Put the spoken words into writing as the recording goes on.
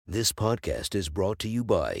This podcast is brought to you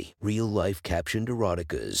by Real Life Captioned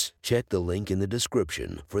Eroticas. Check the link in the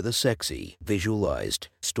description for the sexy, visualized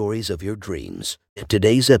stories of your dreams.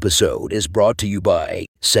 Today's episode is brought to you by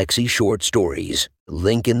Sexy Short Stories.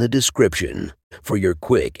 Link in the description for your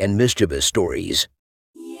quick and mischievous stories.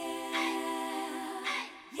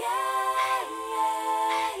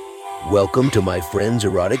 Welcome to my friend's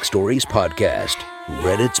Erotic Stories podcast,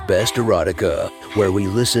 Reddit's Best Erotica, where we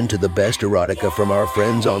listen to the best erotica from our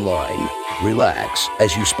friends online. Relax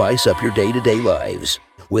as you spice up your day-to-day lives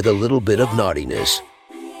with a little bit of naughtiness.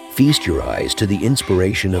 Feast your eyes to the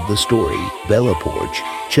inspiration of the story, Bella Porch.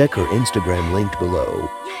 Check her Instagram linked below.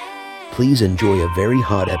 Please enjoy a very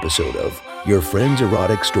hot episode of Your Friend's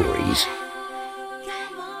Erotic Stories.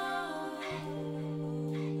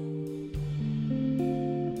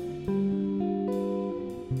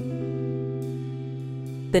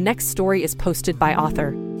 The next story is posted by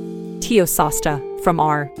author Tio Sasta from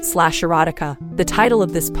r/erotica. The title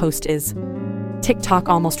of this post is TikTok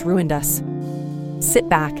Almost Ruined Us. Sit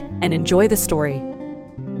back and enjoy the story.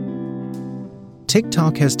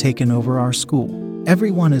 TikTok has taken over our school.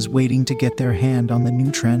 Everyone is waiting to get their hand on the new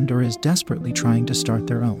trend or is desperately trying to start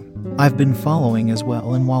their own. I've been following as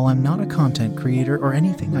well, and while I'm not a content creator or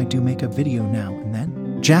anything, I do make a video now and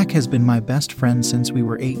then. Jack has been my best friend since we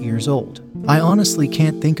were 8 years old. I honestly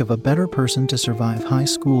can't think of a better person to survive high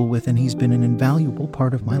school with, and he's been an invaluable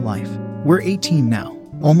part of my life. We're 18 now,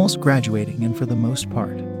 almost graduating, and for the most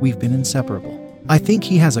part, we've been inseparable. I think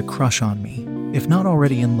he has a crush on me, if not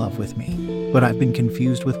already in love with me, but I've been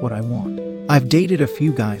confused with what I want. I've dated a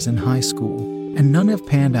few guys in high school, and none have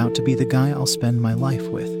panned out to be the guy I'll spend my life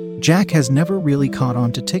with. Jack has never really caught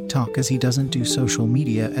on to TikTok as he doesn't do social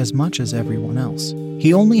media as much as everyone else.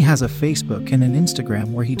 He only has a Facebook and an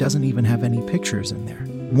Instagram where he doesn't even have any pictures in there.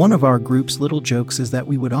 One of our group's little jokes is that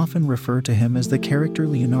we would often refer to him as the character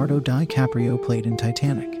Leonardo DiCaprio played in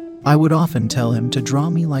Titanic. I would often tell him to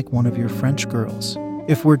draw me like one of your French girls,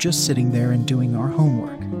 if we're just sitting there and doing our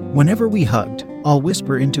homework. Whenever we hugged, I'll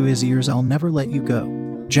whisper into his ears, "I'll never let you go,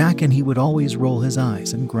 Jack," and he would always roll his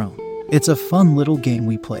eyes and groan. It's a fun little game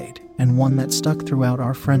we played, and one that stuck throughout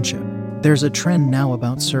our friendship. There's a trend now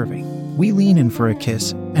about serving. We lean in for a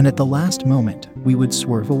kiss, and at the last moment, we would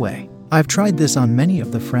swerve away. I've tried this on many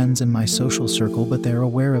of the friends in my social circle, but they're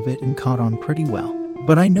aware of it and caught on pretty well.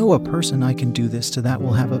 But I know a person I can do this to that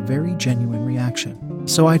will have a very genuine reaction.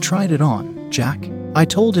 So I tried it on Jack. I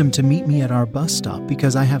told him to meet me at our bus stop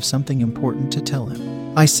because I have something important to tell him.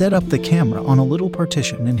 I set up the camera on a little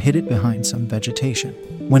partition and hid it behind some vegetation.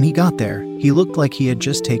 When he got there, he looked like he had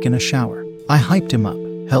just taken a shower. I hyped him up,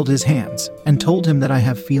 held his hands, and told him that I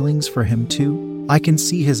have feelings for him too. I can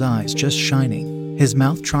see his eyes just shining, his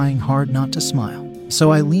mouth trying hard not to smile.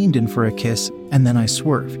 So I leaned in for a kiss, and then I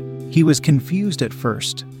swerved. He was confused at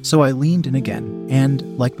first, so I leaned in again, and,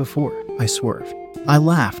 like before, I swerved. I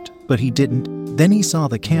laughed, but he didn't. Then he saw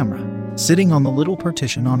the camera, sitting on the little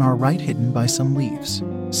partition on our right, hidden by some leaves,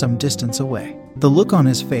 some distance away. The look on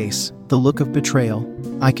his face, the look of betrayal,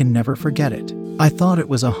 I can never forget it. I thought it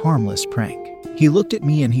was a harmless prank. He looked at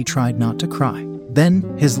me and he tried not to cry. Then,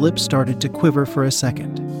 his lips started to quiver for a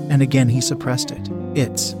second, and again he suppressed it.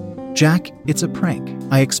 Jack, it's a prank,"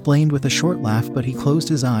 I explained with a short laugh, but he closed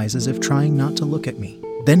his eyes as if trying not to look at me.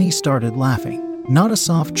 Then he started laughing. Not a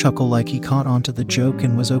soft chuckle like he caught onto the joke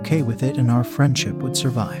and was okay with it and our friendship would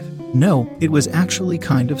survive. No, it was actually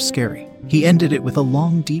kind of scary. He ended it with a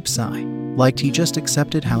long, deep sigh, like he just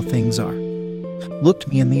accepted how things are. Looked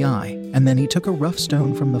me in the eye, and then he took a rough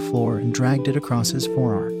stone from the floor and dragged it across his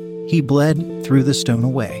forearm. He bled, threw the stone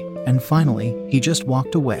away, and finally, he just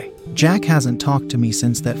walked away. Jack hasn't talked to me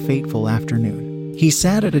since that fateful afternoon. He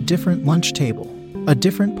sat at a different lunch table, a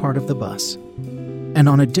different part of the bus, and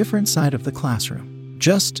on a different side of the classroom,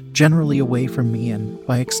 just generally away from me and,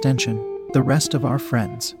 by extension, the rest of our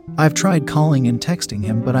friends. I've tried calling and texting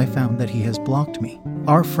him, but I found that he has blocked me.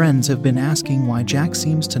 Our friends have been asking why Jack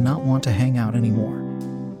seems to not want to hang out anymore.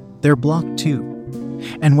 They're blocked too.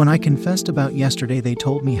 And when I confessed about yesterday, they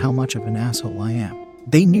told me how much of an asshole I am.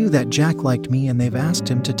 They knew that Jack liked me and they've asked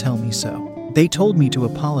him to tell me so. They told me to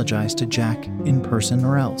apologize to Jack in person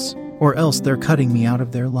or else they're cutting me out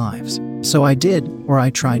of their lives. So I did, or I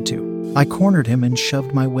tried to. I cornered him and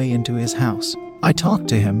shoved my way into his house. I talked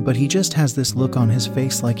to him, but he just has this look on his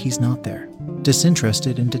face like he's not there.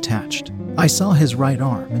 Disinterested and detached. I saw his right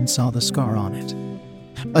arm and saw the scar on it.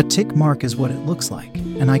 A tick mark is what it looks like,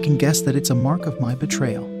 and I can guess that it's a mark of my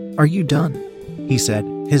betrayal. "Are you done?" he said.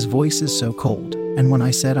 His voice is so cold, and when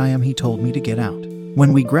I said I am, he told me to get out.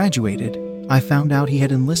 When we graduated, I found out he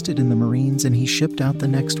had enlisted in the Marines and he shipped out the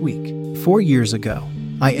next week. 4 years ago,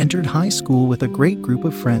 I entered high school with a great group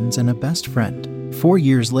of friends and a best friend. 4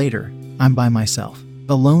 years later, I'm by myself,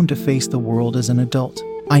 alone to face the world as an adult.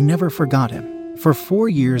 I never forgot him. For 4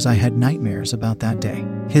 years I had nightmares about that day.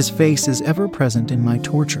 His face is ever present in my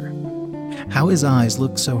torture. How his eyes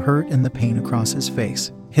looked so hurt and the pain across his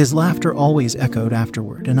face. His laughter always echoed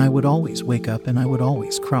afterward, and I would always wake up and I would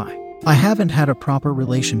always cry. I haven't had a proper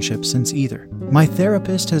relationship since either. My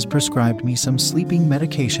therapist has prescribed me some sleeping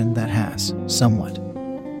medication that has, somewhat,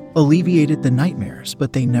 alleviated the nightmares,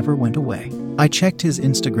 but they never went away. I checked his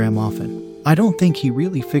Instagram often. I don't think he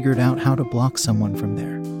really figured out how to block someone from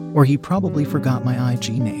there. Or he probably forgot my IG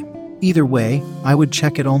name. Either way, I would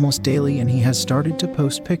check it almost daily, and he has started to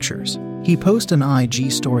post pictures. He posts an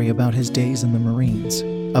IG story about his days in the Marines,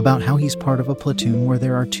 about how he's part of a platoon where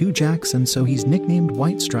there are 2 Jacks, and so he's nicknamed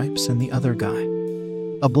White Stripes, and the other guy,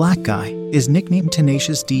 a black guy, is nicknamed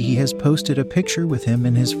Tenacious D. He has posted a picture with him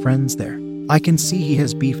and his friends there. I can see he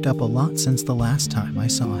has beefed up a lot since the last time I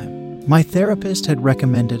saw him. My therapist had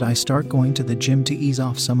recommended I start going to the gym to ease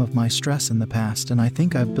off some of my stress in the past, and I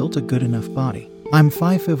think I've built a good enough body. I'm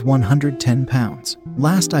 5', 110 pounds.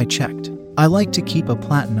 Last I checked. I like to keep a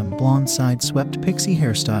platinum blonde side-swept pixie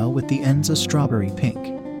hairstyle with the ends a strawberry pink,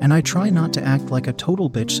 and I try not to act like a total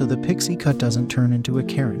bitch so the pixie cut doesn't turn into a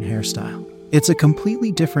Karen hairstyle. It's a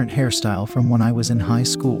completely different hairstyle from when I was in high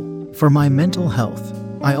school. For my mental health,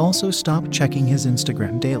 I also stopped checking his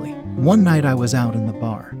Instagram daily. One night I was out in the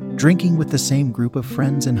bar, drinking with the same group of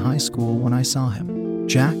friends in high school when I saw him,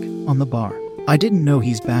 Jack, on the bar. I didn't know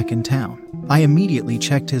he's back in town. I immediately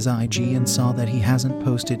checked his IG and saw that he hasn't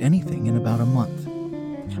posted anything in about a month.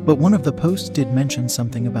 But one of the posts did mention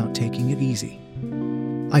something about taking it easy.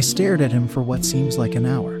 I stared at him for what seems like an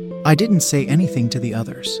hour. I didn't say anything to the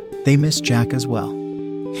others. They missed Jack as well.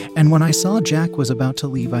 And when I saw Jack was about to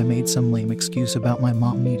leave, I made some lame excuse about my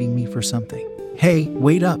mom needing me for something. "Hey,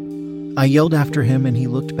 wait up!" I yelled after him, and he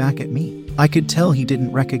looked back at me. I could tell he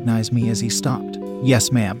didn't recognize me as he stopped.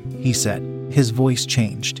 "Yes, ma'am," he said. His voice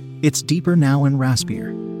changed. It's deeper now and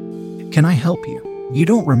raspier. "Can I help you? You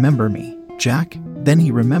don't remember me, Jack?" Then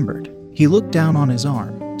he remembered. He looked down on his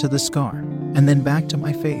arm, to the scar, and then back to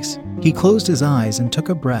my face. He closed his eyes and took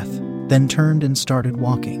a breath, then turned and started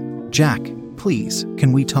walking. "Jack, please,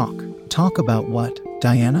 can we talk?" "Talk about what,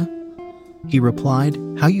 Diana?" He replied.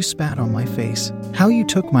 "How you spat on my face. How you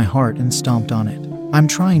took my heart and stomped on it. I'm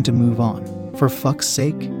trying to move on. For fuck's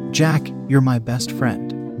sake, Jack, you're my best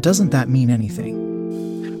friend. Doesn't that mean anything?"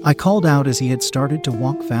 I called out as he had started to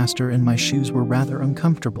walk faster and my shoes were rather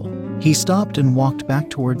uncomfortable. He stopped and walked back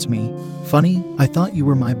towards me. "Funny, I thought you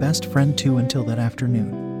were my best friend too until that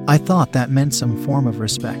afternoon. I thought that meant some form of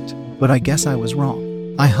respect, but I guess I was wrong."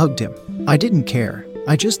 I hugged him. I didn't care.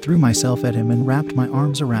 I just threw myself at him and wrapped my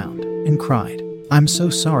arms around and cried. "I'm so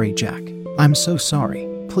sorry, Jack. I'm so sorry.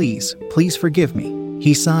 Please, please forgive me."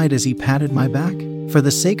 He sighed as he patted my back. "For the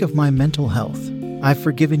sake of my mental health, I've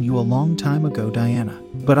forgiven you a long time ago, Diana.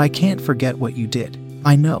 But I can't forget what you did.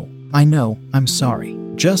 I know, I'm sorry.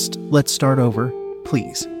 Just, let's start over,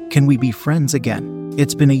 please. Can we be friends again?"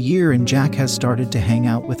 It's been a year and Jack has started to hang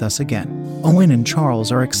out with us again. Owen and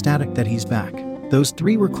Charles are ecstatic that he's back. Those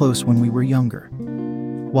 3 were close when we were younger.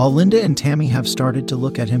 While Linda and Tammy have started to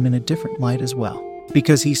look at him in a different light as well,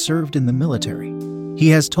 because he served in the military. He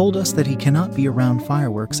has told us that he cannot be around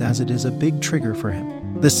fireworks as it is a big trigger for him.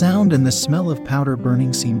 The sound and the smell of powder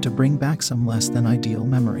burning seem to bring back some less than ideal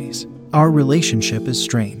memories. Our relationship is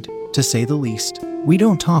strained, to say the least. We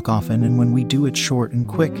don't talk often, and when we do, it's short and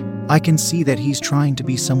quick. I can see that he's trying to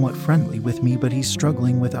be somewhat friendly with me, but he's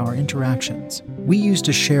struggling with our interactions. We used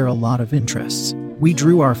to share a lot of interests. We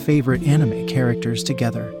drew our favorite anime characters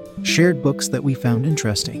together, shared books that we found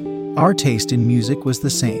interesting. Our taste in music was the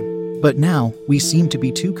same. But now, we seem to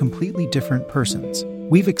be 2 completely different persons.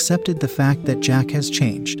 We've accepted the fact that Jack has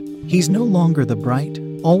changed. He's no longer the bright,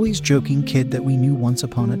 always joking kid that we knew once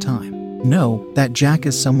upon a time. No, that Jack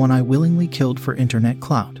is someone I willingly killed for internet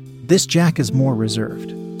clout. This Jack is more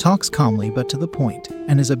reserved, talks calmly but to the point,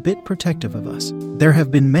 and is a bit protective of us. There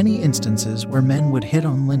have been many instances where men would hit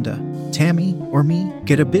on Linda, Tammy, or me,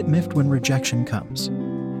 get a bit miffed when rejection comes,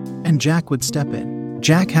 and Jack would step in.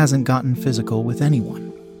 Jack hasn't gotten physical with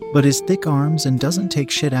anyone, but his thick arms and doesn't take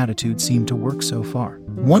shit attitude seem to work so far.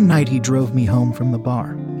 One night he drove me home from the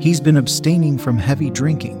bar. He's been abstaining from heavy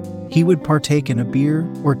drinking. He would partake in a beer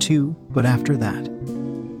or 2, but after that,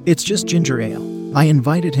 it's just ginger ale. I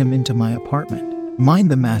invited him into my apartment.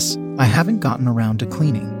 "Mind the mess, I haven't gotten around to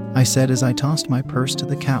cleaning," I said as I tossed my purse to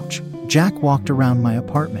the couch. Jack walked around my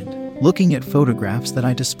apartment, looking at photographs that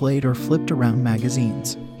I displayed or flipped around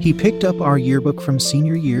magazines. He picked up our yearbook from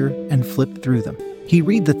senior year and flipped through them. He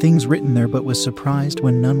read the things written there but was surprised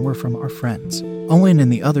when none were from our friends. Owen and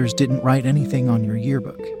the others didn't write anything on your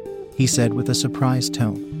yearbook, he said with a surprised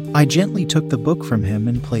tone. I gently took the book from him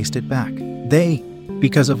and placed it back.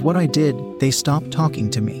 Because of what I did, they stopped talking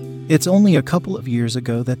to me. It's only a couple of years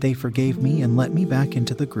ago that they forgave me and let me back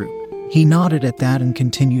into the group. He nodded at that and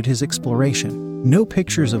continued his exploration. No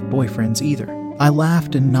pictures of boyfriends either. I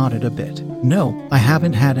laughed and nodded a bit. No, I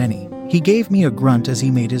haven't had any. He gave me a grunt as he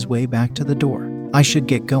made his way back to the door. I should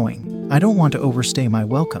get going. I don't want to overstay my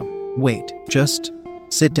welcome. Wait, just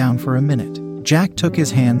sit down for a minute. Jack took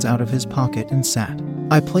his hands out of his pocket and sat.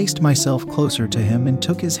 I placed myself closer to him and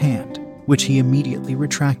took his hand, which he immediately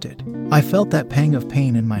retracted. I felt that pang of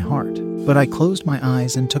pain in my heart, but I closed my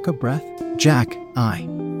eyes and took a breath. Jack,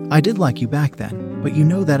 I did like you back then, but you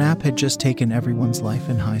know that app had just taken everyone's life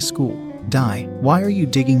in high school. Why are you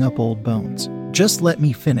digging up old bones? Just let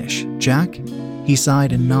me finish, Jack. He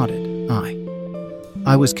sighed and nodded.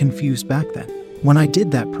 I was confused back then. When I did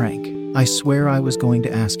that prank, I swear I was going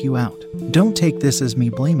to ask you out. Don't take this as me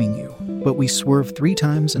blaming you, but we swerved 3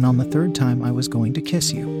 times and on the 3rd time I was going to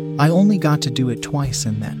kiss you. I only got to do it twice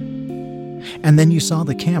and then you saw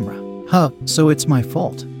the camera. So it's my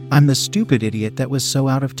fault. I'm the stupid idiot that was so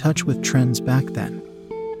out of touch with trends back then.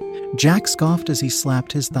 Jack scoffed as he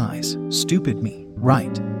slapped his thighs. Stupid me,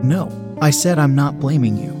 right? No, I said I'm not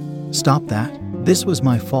blaming you. Stop that. This was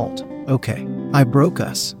my fault, okay? I broke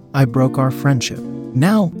us. I broke our friendship.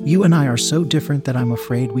 Now, you and I are so different that I'm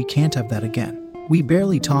afraid we can't have that again. We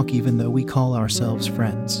barely talk even though we call ourselves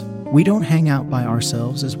friends. We don't hang out by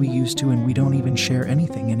ourselves as we used to, and we don't even share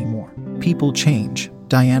anything anymore. People change,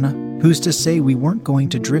 Diana. Who's to say we weren't going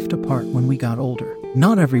to drift apart when we got older?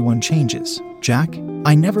 Not everyone changes, Jack.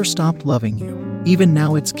 I never stopped loving you. Even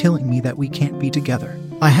now it's killing me that we can't be together.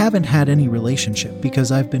 I haven't had any relationship because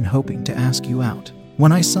I've been hoping to ask you out.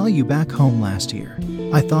 When I saw you back home last year,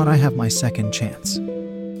 I thought I have my second chance.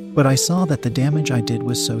 But I saw that the damage I did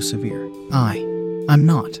was so severe. I'm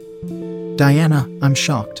not. Diana, I'm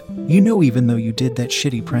shocked. You know, even though you did that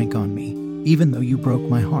shitty prank on me, even though you broke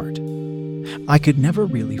my heart, I could never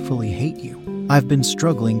really fully hate you. I've been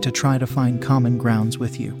struggling to try to find common grounds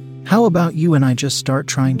with you. How about you and I just start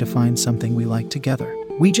trying to find something we like together?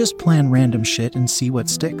 We just plan random shit and see what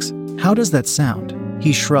sticks. How does that sound?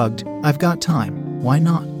 He shrugged. I've got time. Why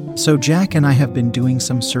not? So Jack and I have been doing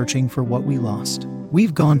some searching for what we lost.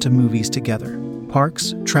 We've gone to movies together,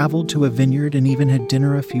 parks, traveled to a vineyard, and even had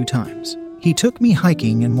dinner a few times. He took me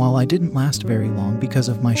hiking, and while I didn't last very long because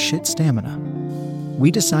of my shit stamina,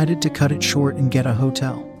 we decided to cut it short and get a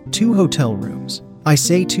hotel. 2 hotel rooms. I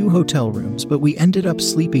say 2 hotel rooms, but we ended up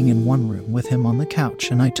sleeping in one room with him on the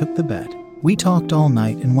couch and I took the bed. We talked all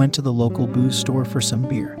night and went to the local booze store for some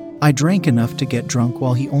beer. I drank enough to get drunk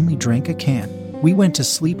while he only drank a can. We went to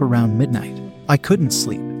sleep around midnight. I couldn't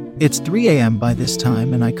sleep. It's 3 a.m. by this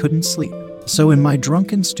time and I couldn't sleep. So in my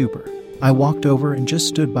drunken stupor, I walked over and just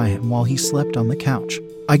stood by him while he slept on the couch.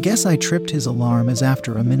 I guess I tripped his alarm as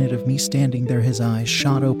after a minute of me standing there his eyes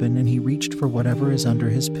shot open and he reached for whatever is under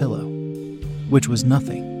his pillow, which was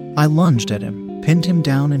nothing. I lunged at him, pinned him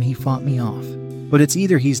down, and he fought me off. But it's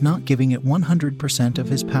either he's not giving it 100% of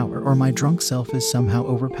his power or my drunk self is somehow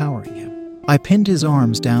overpowering him. I pinned his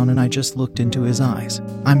arms down and I just looked into his eyes.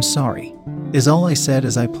 I'm sorry, is all I said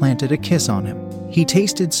as I planted a kiss on him. He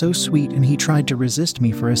tasted so sweet and he tried to resist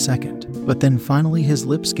me for a second, but then finally his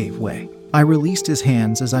lips gave way. I released his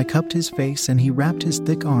hands as I cupped his face and he wrapped his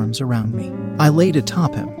thick arms around me. I laid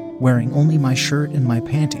atop him, wearing only my shirt and my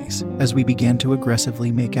panties, as we began to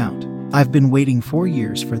aggressively make out. I've been waiting 4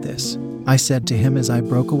 years for this, I said to him as I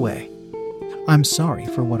broke away. I'm sorry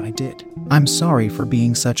for what I did. I'm sorry for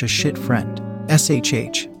being such a shit friend.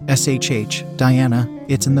 SHH, Diana,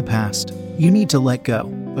 it's in the past. You need to let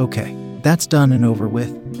go, okay? That's done and over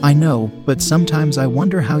with. I know, but sometimes I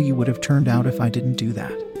wonder how you would have turned out if I didn't do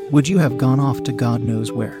that. Would you have gone off to God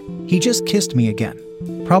knows where? He just kissed me again,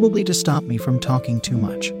 probably to stop me from talking too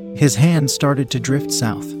much. His hand started to drift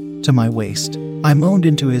south, to my waist. I moaned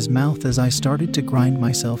into his mouth as I started to grind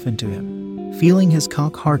myself into him, feeling his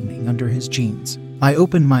cock hardening under his jeans. I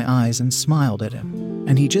opened my eyes and smiled at him,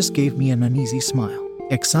 and he just gave me an uneasy smile.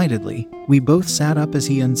 Excitedly, we both sat up as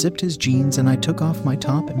he unzipped his jeans and I took off my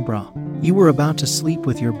top and bra. You were about to sleep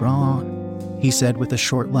with your bra on, he said with a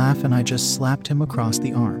short laugh, and I just slapped him across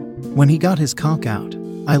the arm. When he got his cock out,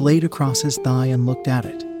 I laid across his thigh and looked at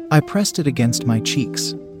it. I pressed it against my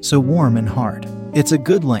cheeks, so warm and hard. It's a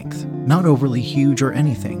good length, not overly huge or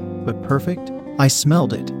anything, but perfect. I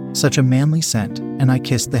smelled it, such a manly scent, and I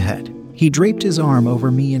kissed the head. He draped his arm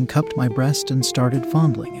over me and cupped my breast and started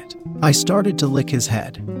fondling it. I started to lick his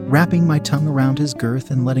head, wrapping my tongue around his girth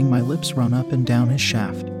and letting my lips run up and down his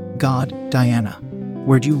shaft. God, Diana,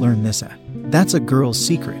 where'd you learn this at? That's a girl's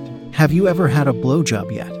secret. Have you ever had a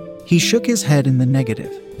blowjob yet? He shook his head in the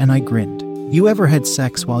negative, and I grinned. You ever had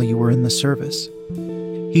sex while you were in the service?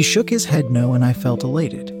 He shook his head no, and I felt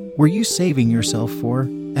elated. Were you saving yourself for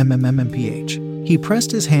MMMPH? He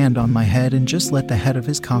pressed his hand on my head and just let the head of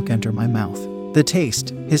his cock enter my mouth.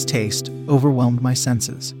 His taste, overwhelmed my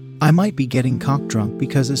senses. I might be getting cock drunk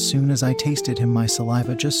because as soon as I tasted him, my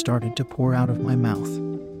saliva just started to pour out of my mouth.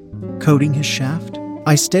 Coating his shaft,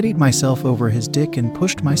 I steadied myself over his dick and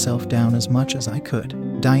pushed myself down as much as I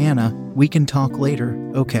could. Diana, we can talk later,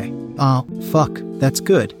 okay? Fuck, that's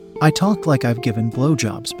good. I talked like I've given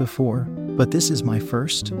blowjobs before, but this is my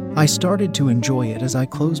first. I started to enjoy it as I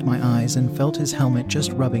closed my eyes and felt his helmet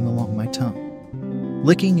just rubbing along my tongue,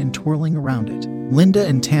 licking and twirling around it. Linda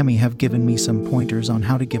and Tammy have given me some pointers on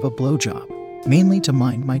how to give a blowjob, mainly to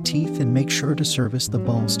mind my teeth and make sure to service the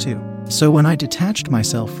balls too. So when I detached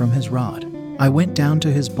myself from his rod, I went down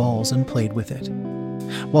to his balls and played with it,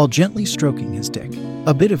 while gently stroking his dick.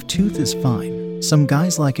 A bit of tooth is fine. Some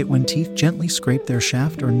guys like it when teeth gently scrape their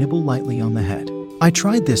shaft or nibble lightly on the head. I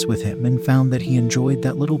tried this with him and found that he enjoyed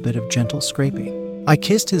that little bit of gentle scraping. I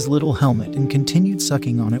kissed his little helmet and continued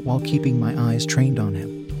sucking on it while keeping my eyes trained on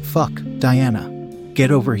him. Fuck, Diana. Get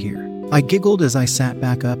over here. I giggled as I sat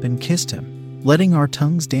back up and kissed him, letting our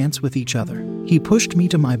tongues dance with each other. He pushed me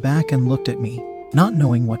to my back and looked at me, not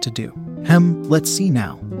knowing what to do. Let's see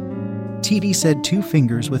now. TD said 2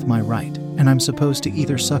 fingers with my right, and I'm supposed to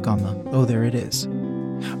either suck on the, there it is,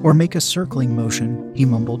 or make a circling motion, he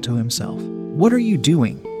mumbled to himself. What are you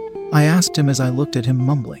doing? I asked him as I looked at him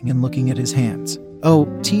mumbling and looking at his hands.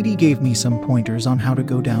 TD gave me some pointers on how to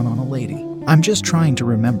go down on a lady. I'm just trying to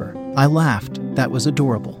remember. I laughed. That was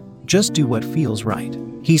adorable. Just do what feels right.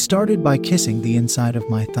 He started by kissing the inside of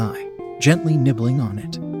my thigh, gently nibbling on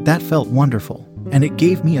it. That felt wonderful, and it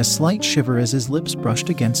gave me a slight shiver as his lips brushed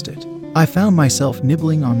against it. I found myself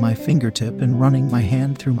nibbling on my fingertip and running my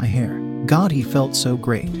hand through my hair. God, he felt so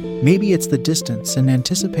great. Maybe it's the distance and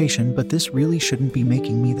anticipation, but this really shouldn't be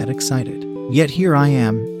making me that excited. Yet here I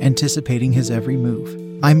am, anticipating his every move.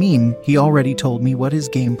 I mean, he already told me what his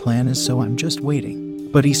game plan is, so I'm just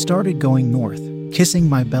waiting. But he started going north, kissing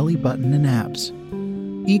my belly button and abs,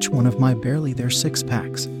 each one of my barely there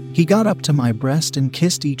 6-packs. He got up to my breast and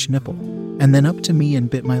kissed each nipple, and then up to me and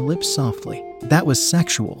bit my lips softly. That was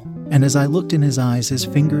sexual, and as I looked in his eyes, his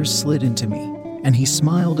fingers slid into me, and he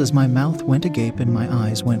smiled as my mouth went agape and my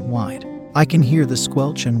eyes went wide. I can hear the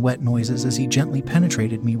squelch and wet noises as he gently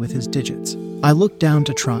penetrated me with his digits. I looked down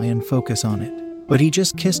to try and focus on it, but he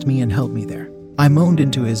just kissed me and held me there. I moaned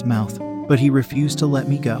into his mouth, but he refused to let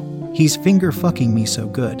me go. He's finger fucking me so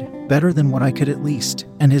good, better than what I could at least,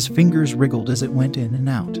 and his fingers wriggled as it went in and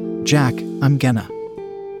out. Jack, I'm gonna.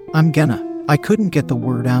 I couldn't get the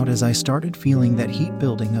word out as I started feeling that heat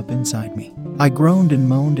building up inside me. I groaned and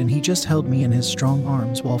moaned, and he just held me in his strong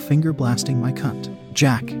arms while finger blasting my cunt.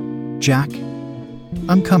 Jack,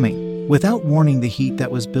 I'm coming. Without warning, the heat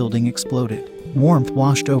that was building exploded. Warmth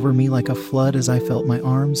washed over me like a flood as I felt my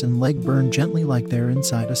arms and leg burn gently like they're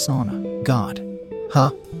inside a sauna. God.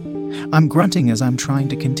 I'm grunting as I'm trying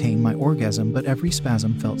to contain my orgasm, but every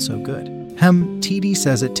spasm felt so good. TD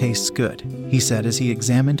says it tastes good, he said as he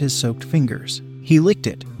examined his soaked fingers. He licked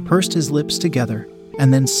it, pursed his lips together,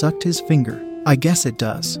 and then sucked his finger. I guess it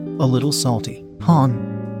does. A little salty.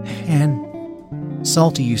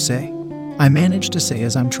 Salty, you say? I managed to say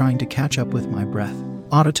as I'm trying to catch up with my breath.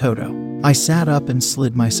 Toto. I sat up and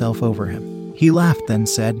slid myself over him. He laughed, then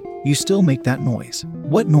said, You still make that noise.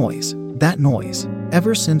 What noise? That noise.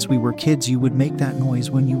 Ever since we were kids, you would make that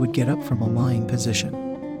noise when you would get up from a lying position.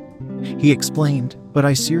 He explained, but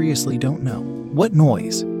I seriously don't know. What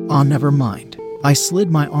noise? Never mind. I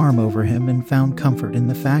slid my arm over him and found comfort in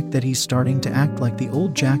the fact that he's starting to act like the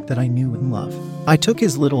old Jack that I knew and loved. I took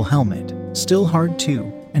his little helmet, still hard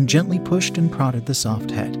too, and gently pushed and prodded the soft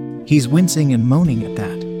head. He's wincing and moaning at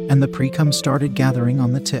that, and the pre-cum started gathering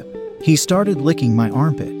on the tip. He started licking my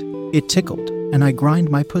armpit. It tickled, and I grind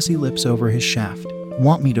my pussy lips over his shaft.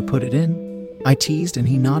 Want me to put it in? I teased, and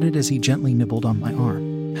he nodded as he gently nibbled on my arm.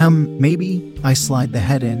 Maybe. I slid the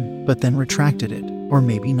head in, but then retracted it, or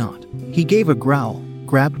maybe not. He gave a growl,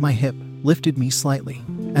 grabbed my hip, lifted me slightly,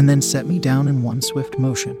 and then set me down in one swift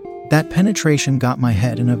motion. That penetration got my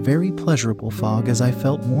head in a very pleasurable fog as I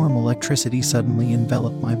felt warm electricity suddenly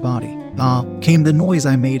envelop my body. Came the noise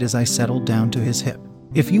I made as I settled down to his hip.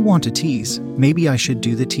 If you want to tease, maybe I should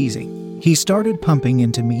do the teasing. He started pumping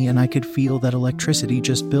into me and I could feel that electricity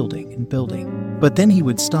just building and building. But then he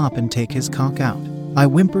would stop and take his cock out. I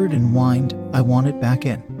whimpered and whined. I want it back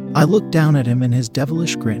in. I looked down at him in his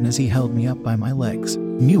devilish grin as he held me up by my legs.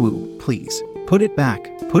 Niwu, please. Put it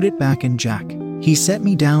back in, Jack. He set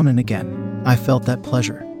me down, and again, I felt that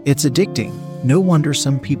pleasure. It's addicting. No wonder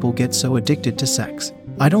some people get so addicted to sex.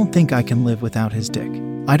 I don't think I can live without his dick.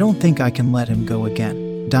 I don't think I can let him go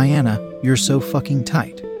again. Diana, you're so fucking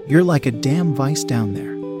tight. You're like a damn vice down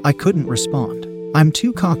there. I couldn't respond. I'm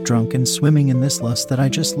too cock-drunk and swimming in this lust that I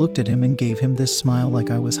just looked at him and gave him this smile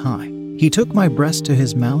like I was high. He took my breast to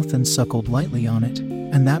his mouth and suckled lightly on it,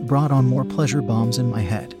 and that brought on more pleasure bombs in my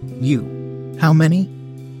head. You. How many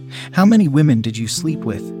women did you sleep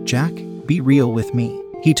with, Jack? Be real with me.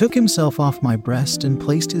 He took himself off my breast and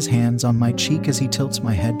placed his hands on my cheek as he tilts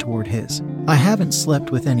my head toward his. I haven't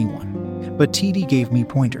slept with anyone, but TD gave me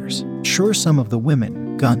pointers. Sure, some of the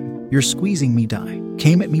women, gun, you're squeezing me, die,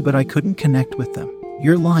 came at me, but I couldn't connect with them.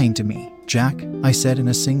 You're lying to me, Jack, I said in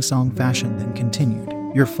a sing-song fashion, then continued.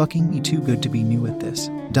 You're fucking me too good to be new at this.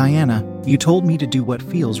 Diana, you told me to do what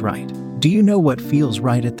feels right. Do you know what feels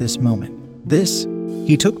right at this moment? This?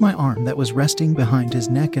 He took my arm that was resting behind his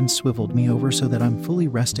neck and swiveled me over so that I'm fully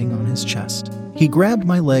resting on his chest. He grabbed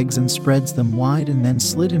my legs and spreads them wide and then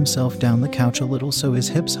slid himself down the couch a little so his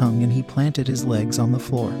hips hung and he planted his legs on the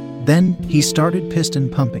floor. Then, he started piston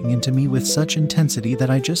pumping into me with such intensity that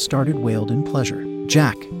I just started wailed in pleasure.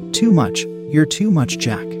 Jack, too much. You're too much,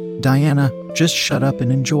 Jack. Diana, just shut up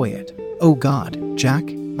and enjoy it. Oh God, Jack,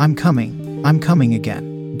 I'm coming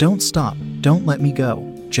again. Don't stop, don't let me go.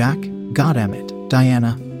 Jack, goddammit.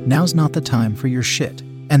 Diana, now's not the time for your shit.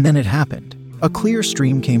 And then it happened. A clear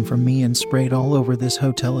stream came from me and sprayed all over this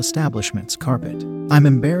hotel establishment's carpet. I'm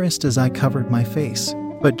embarrassed as I covered my face,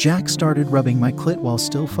 but Jack started rubbing my clit while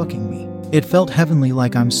still fucking me. It felt heavenly,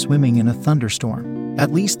 like I'm swimming in a thunderstorm.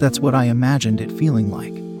 At least that's what I imagined it feeling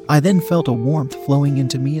like. I then felt a warmth flowing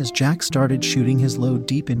into me as Jack started shooting his load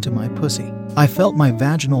deep into my pussy. I felt my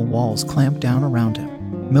vaginal walls clamp down around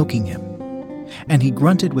him, milking him. And he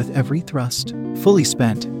grunted with every thrust. Fully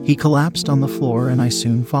spent, he collapsed on the floor and I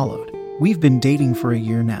soon followed. We've been dating for a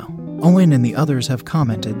year now. Owen and the others have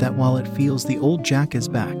commented that while it feels the old Jack is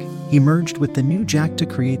back, he merged with the new Jack to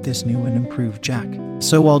create this new and improved Jack.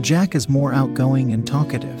 So while Jack is more outgoing and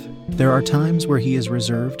talkative, there are times where he is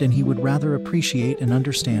reserved and he would rather appreciate and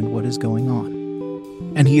understand what is going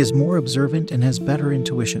on. And he is more observant and has better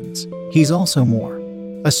intuitions. He's also more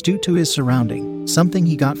astute to his surrounding, something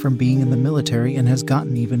he got from being in the military, and has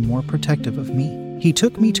gotten even more protective of me. He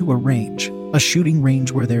took me to a range, a shooting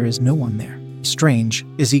range where there is no one there. Strange,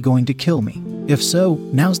 is he going to kill me? If so,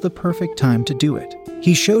 now's the perfect time to do it.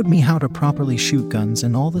 He showed me how to properly shoot guns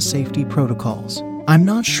and all the safety protocols. I'm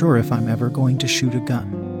not sure if I'm ever going to shoot a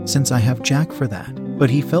gun, since I have Jack for that,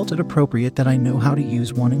 but he felt it appropriate that I know how to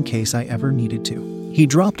use one in case I ever needed to. He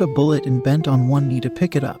dropped a bullet and bent on one knee to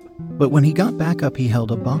pick it up, but when he got back up he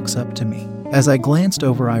held a box up to me. As I glanced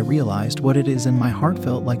over I realized what it is and my heart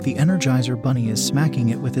felt like the Energizer Bunny is smacking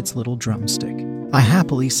it with its little drumstick. I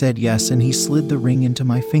happily said yes and he slid the ring into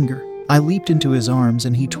my finger. I leaped into his arms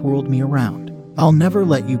and he twirled me around. I'll never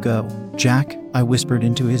let you go, Jack, I whispered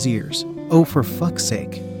into his ears. Oh, for fuck's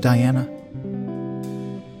sake, Diana.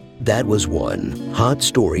 That was one hot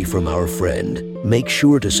story from our friend. Make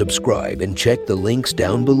sure to subscribe and check the links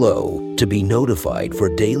down below to be notified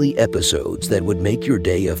for daily episodes that would make your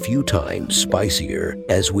day a few times spicier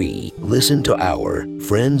as we listen to our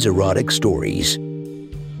friends' erotic stories.